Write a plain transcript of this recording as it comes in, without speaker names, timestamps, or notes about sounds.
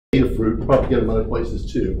fruit. You'll probably get them other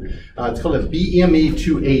places too. It's called a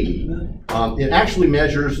BME280. It actually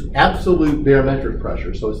measures absolute barometric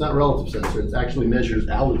pressure, so it's not relative sensor. It actually measures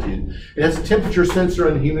altitude. It has a temperature sensor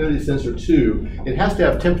and a humidity sensor too. It has to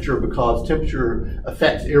have temperature because temperature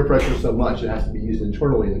affects air pressure so much it has to be used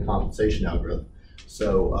internally in the compensation algorithm.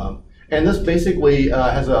 So, and this basically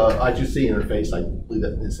has a I2C interface. I believe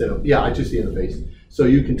that instead of I2C interface. So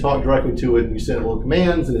you can talk directly to it and you send it little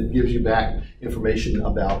commands and it gives you back information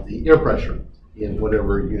about the air pressure in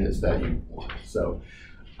whatever units that you want. So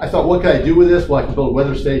I thought, what can I do with this? Well, I can build a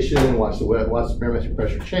weather station and watch the barometric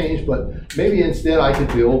pressure change, but maybe instead I could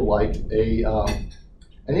build like an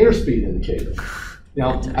airspeed indicator.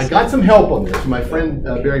 Now, I got some help on this from my friend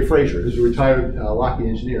Barry Frazier, who's a retired Lockheed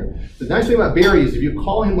engineer. The nice thing about Barry is if you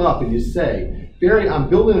call him up and you say, Barry, I'm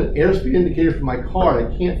building an airspeed indicator for my car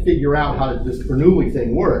and I can't figure out how this Bernoulli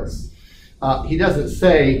thing works. He doesn't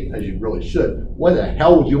say, as you really should, why the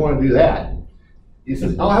hell would you want to do that? He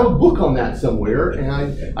says, I'll have a book on that somewhere, and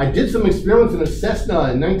I did some experiments in a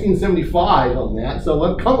Cessna in 1975 on that, so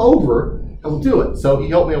let's come over and we'll do it. So he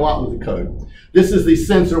helped me a lot with the code. This is the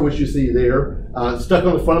sensor which you see there, stuck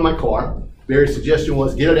on the front of my car. Barry's suggestion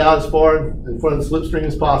was get it out as far in front of the slipstream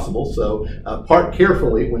as possible, so park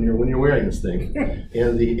carefully when you're wearing this thing.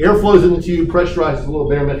 And the air flows in the tube, pressurizes a little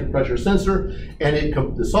barometric pressure sensor, and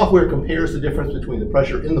the software compares the difference between the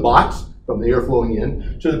pressure in the box from the air flowing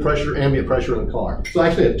in to the pressure, ambient pressure in the car. So I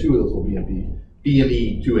actually have two of those little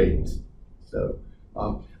BME280s. So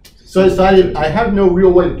I decided I have no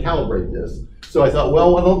real way to calibrate this. So I thought,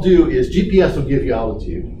 well, what I'll do is GPS will give you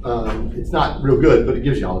altitude. It's not real good, but it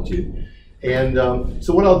gives you altitude. And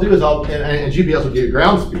so what I'll do is and GPS will give you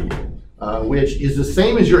ground speed, which is the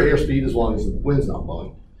same as your airspeed as long as the wind's not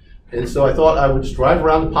blowing. And so I thought I would just drive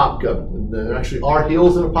around Apopka. There actually are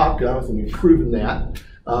hills in Apopka, and we've proven that.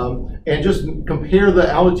 And just compare the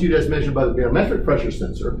altitude as measured by the barometric pressure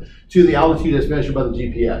sensor to the altitude as measured by the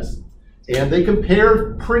GPS. And they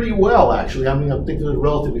compare pretty well, actually. I mean, I think there's a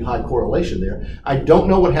relatively high correlation there. I don't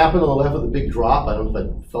know what happened on the left of the big drop. I don't know if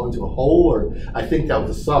I fell into a hole or I think that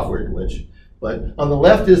was a software glitch. But on the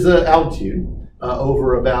left is the altitude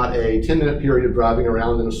over about a 10-minute period of driving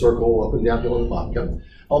around in a circle up and down hill in Apopka.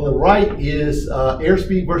 On the right is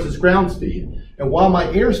airspeed versus ground speed. And while my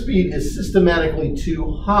airspeed is systematically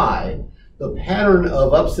too high, the pattern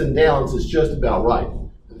of ups and downs is just about right.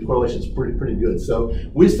 The correlation is pretty good. So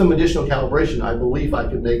with some additional calibration, I believe I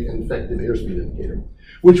could make an effective airspeed indicator,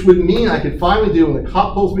 which would mean I could finally do, when the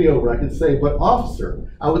cop pulls me over, I could say, but officer,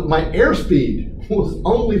 my airspeed was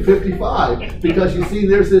only 55 because you see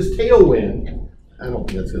there's this tailwind. I don't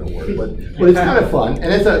think that's going to work, but it's kind of fun.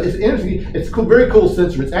 And it's interesting. It's a very cool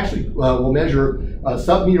sensor. It's actually will measure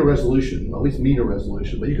sub-meter resolution, at least meter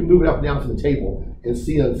resolution, but you can move it up and down from the table and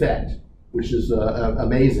see an effect, which is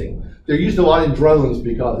amazing. They're used a lot in drones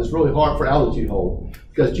because it's really hard for altitude hold,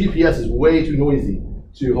 because GPS is way too noisy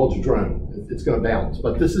to hold your drone. It's going to bounce,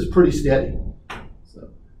 but this is pretty steady. So,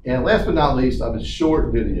 and last but not least, I have a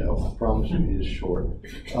short video, I promise you it is short,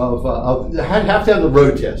 I have to have the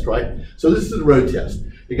road test, right? So this is the road test.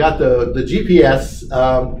 You got the GPS,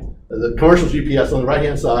 the commercial GPS on the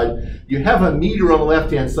right-hand side. You have a meter on the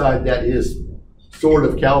left-hand side that is sort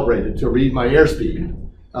of calibrated to read my airspeed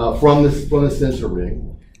from the sensor ring.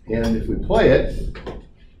 And if we play it,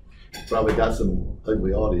 probably got some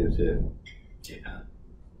ugly audio too. Yeah.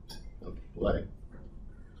 Play.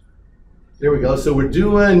 There we go. So we're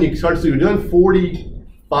doing, you can start to see, we're doing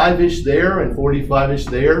 45-ish there and 45-ish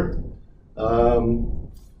there.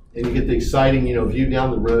 And you get the exciting, view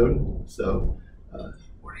down the road. So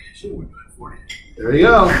 40-ish, we're doing 40-ish. There you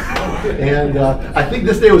go. And I think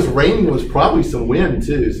this day it was raining, was probably some wind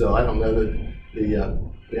too. So I don't know that we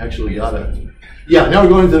actually got it. Yeah, now we're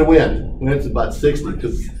going into the wind. Wind's about 60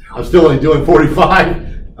 because I'm still only doing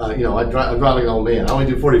 45. I'm driving an old man. I only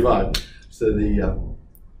do 45. So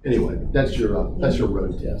anyway, that's your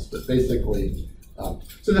road test. But basically,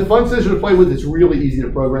 so the fun sensor to play with, it's really easy to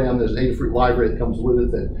program. There's an Adafruit library that comes with it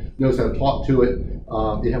that knows how to talk to it. It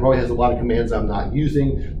probably has a lot of commands I'm not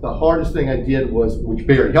using. The hardest thing I did was, which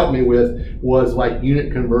Barry helped me with, was like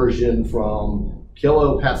unit conversion from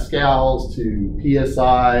kilopascals to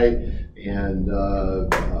PSI and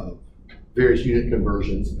various unit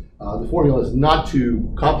conversions. The formula is not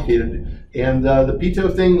too complicated, and the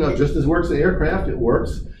pitot thing just as works in aircraft. It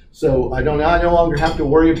works. So I no longer have to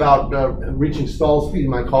worry about reaching stall speed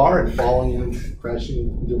in my car and falling and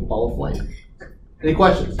crashing into a ball of flame. Any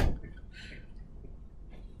questions?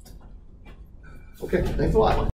 Okay, thanks a lot.